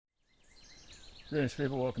Greetings,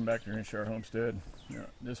 people. Welcome back to Green Shore Homestead.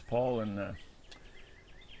 This is Paul, and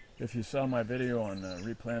if you saw my video on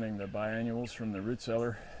replanting the biennials from the root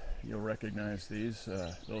cellar, you'll recognize these.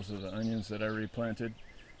 Those are the onions that I replanted.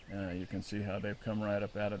 You can see how they've come right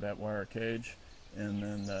up out of that wire cage, and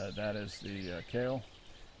then that is the kale.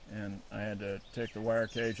 And I had to take the wire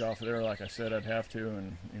cage off of there, like I said I'd have to,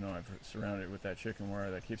 and I've surrounded it with that chicken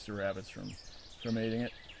wire that keeps the rabbits from eating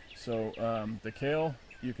it. So the kale,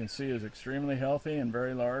 you can see, is extremely healthy and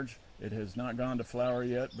very large. It has not gone to flower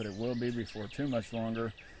yet, but it will be before too much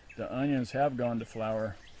longer. The onions have gone to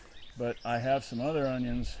flower, but I have some other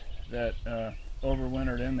onions that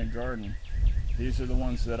overwintered in the garden. These are the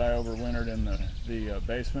ones that I overwintered in the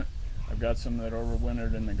basement. I've got some that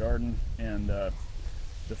overwintered in the garden, and the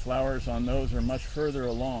flowers on those are much further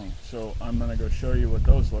along. So I'm going to go show you what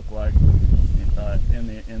those look like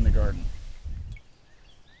in the garden.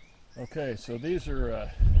 Okay, so these are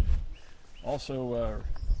also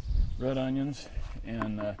red onions,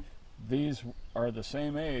 and these are the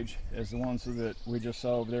same age as the ones that we just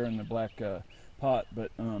saw over there in the black pot, but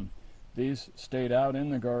these stayed out in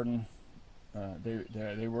the garden.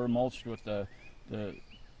 They were mulched with the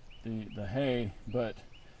hay, but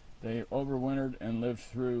they overwintered and lived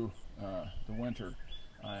through the winter.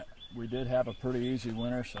 We did have a pretty easy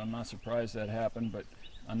winter, so I'm not surprised that happened, but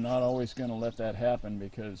I'm not always going to let that happen,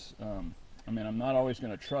 because I'm not always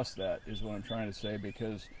going to trust that, is what I'm trying to say,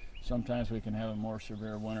 because sometimes we can have a more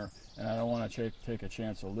severe winter, and I don't want to take a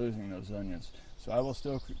chance of losing those onions. So I will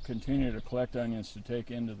still continue to collect onions to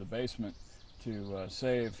take into the basement to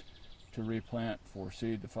save, to replant for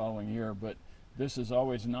seed the following year. But this is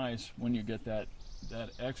always nice when you get that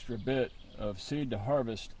extra bit of seed to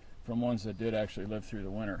harvest from ones that did actually live through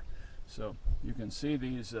the winter. So you can see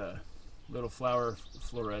these little flower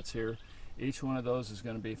florets here. Each one of those is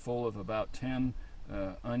going to be full of about 10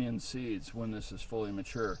 onion seeds when this is fully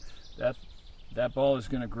mature. That ball is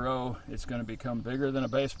going to grow. It's going to become bigger than a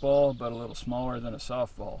baseball, but a little smaller than a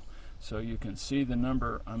softball. So you can see the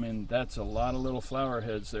number. That's a lot of little flower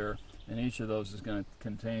heads there, and each of those is going to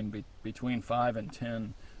contain between 5 and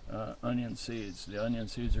 10 onion seeds. The onion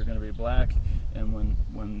seeds are going to be black, and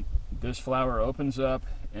when this flower opens up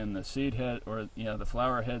and the seed head, or the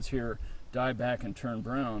flower heads here, die back and turn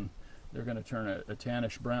brown, they're going to turn a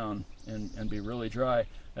tannish brown and be really dry.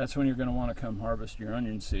 That's when you're going to want to come harvest your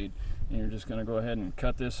onion seed. And you're just going to go ahead and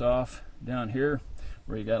cut this off down here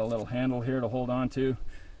where you got a little handle here to hold on to.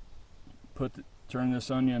 Turn this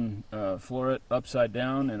onion floret upside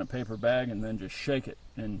down in a paper bag, and then just shake it,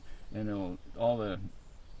 and all the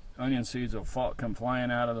onion seeds will come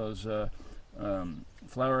flying out of those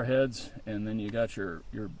flower heads, and then you got your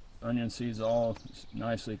onion seeds all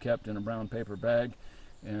nicely kept in a brown paper bag.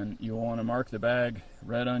 And you'll want to mark the bag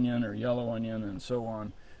red onion or yellow onion and so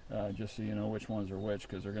on, just so you know which ones are which,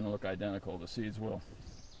 because they're going to look identical, the seeds will.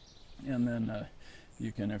 And then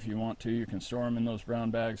you can, if you want to, you can store them in those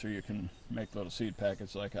brown bags, or you can make little seed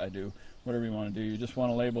packets like I do. Whatever you want to do. You just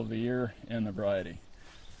want to label the year and the variety.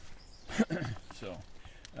 So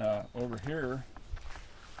over here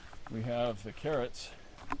we have the carrots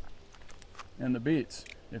and the beets.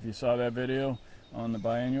 If you saw that video on the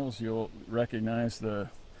biennials, you'll recognize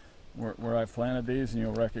where I've planted these, and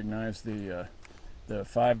you'll recognize the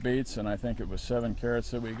 5 beets, and I think it was 7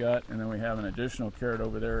 carrots that we got, and then we have an additional carrot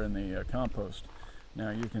over there in the compost.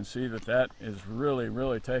 Now you can see that is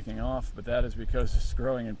really taking off, but that is because it's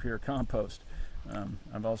growing in pure compost.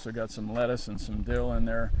 I've also got some lettuce and some dill in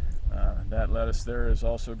there. That lettuce there is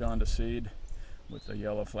also gone to seed with the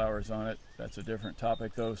yellow flowers on it. That's a different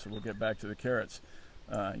topic though, so we'll get back to the carrots.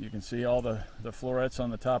 You can see all the florets on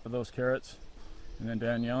the top of those carrots, and then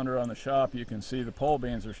down yonder on the shop you can see the pole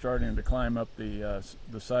beans are starting to climb up the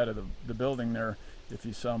side of the building there. If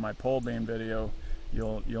you saw my pole bean video,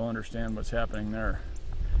 you'll understand what's happening there.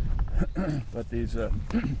 But these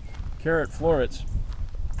carrot florets,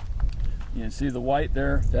 you can see the white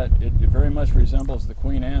there, that it very much resembles the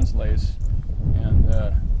Queen Anne's lace, and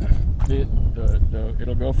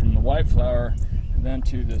it'll go from the white flower then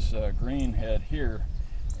to this green head here.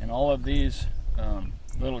 And all of these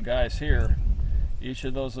little guys here, each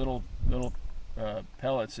of those little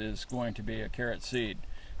pellets is going to be a carrot seed.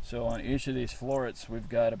 So on each of these florets we've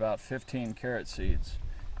got about 15 carrot seeds,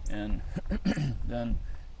 and then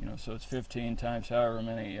so it's 15 times however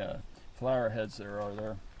many flower heads there are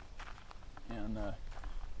there, and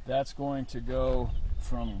that's going to go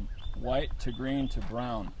from white to green to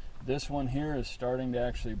brown. This one here is starting to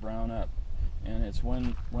actually brown up. And it's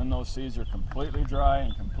when those seeds are completely dry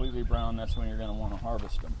and completely brown, that's when you're going to want to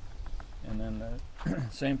harvest them. And then the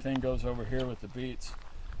same thing goes over here with the beets.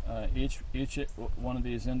 Each one of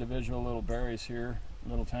these individual little berries here,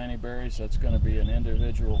 little tiny berries, that's going to be an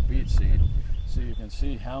individual beet seed. So you can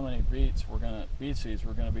see how many beet seeds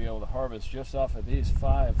we're going to be able to harvest just off of these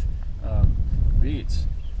 5 beets.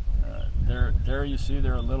 There you see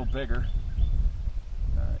they're a little bigger.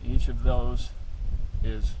 Each of those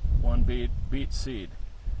is one beet seed.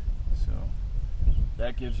 So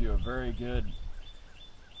that gives you a very good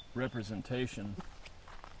representation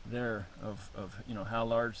there of how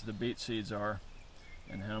large the beet seeds are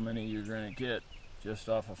and how many you're going to get just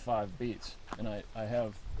off of 5 beets. And I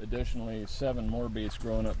have additionally 7 more beets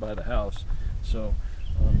growing up by the house, so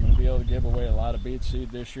I'm going to be able to give away a lot of beet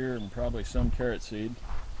seed this year and probably some carrot seed.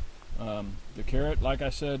 The carrot, like I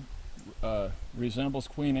said, resembles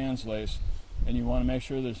Queen Anne's lace, and you want to make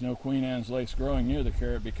sure there's no Queen Anne's lace growing near the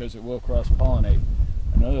carrot because it will cross-pollinate.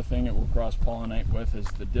 Another thing it will cross-pollinate with is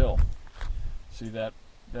the dill. See that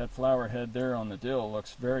flower head there on the dill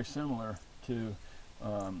looks very similar to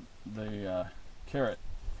the carrot,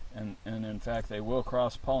 and in fact they will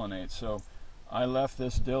cross-pollinate. So I left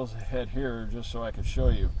this dill head here just so I could show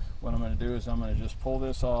you. What I'm going to do is I'm going to just pull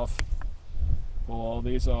this off, pull all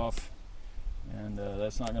these off, and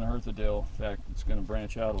that's not going to hurt the dill. In fact, it's going to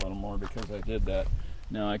branch out a little more because I did that.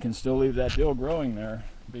 Now I can still leave that dill growing there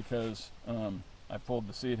because I pulled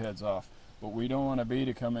the seed heads off, but we don't want a bee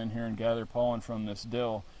to come in here and gather pollen from this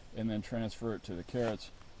dill and then transfer it to the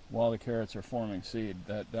carrots while the carrots are forming seed.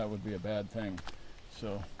 That would be a bad thing.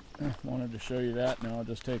 So wanted to show you that. Now I'll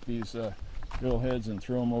just take these dill heads and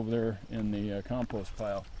throw them over there in the compost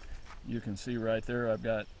pile. You can see right there I've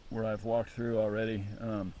got where I've walked through already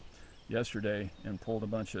yesterday and pulled a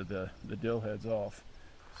bunch of the dill heads off.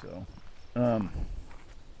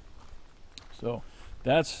 So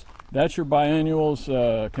that's your biennials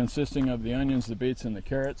consisting of the onions, the beets, and the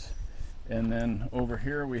carrots. And then over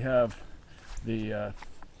here we have the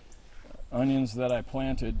onions that I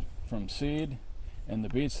planted from seed and the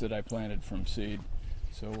beets that I planted from seed.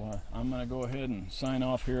 So I'm going to go ahead and sign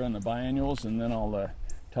off here on the biennials, and then I'll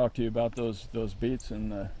talk to you about those beets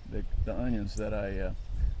and the onions that I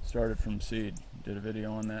started from seed. Did a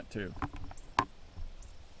video on that too.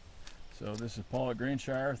 So this is Paul at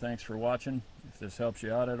Greenshire. Thanks for watching. If this helps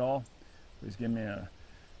you out at all, please give me a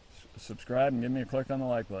subscribe and give me a click on the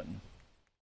like button.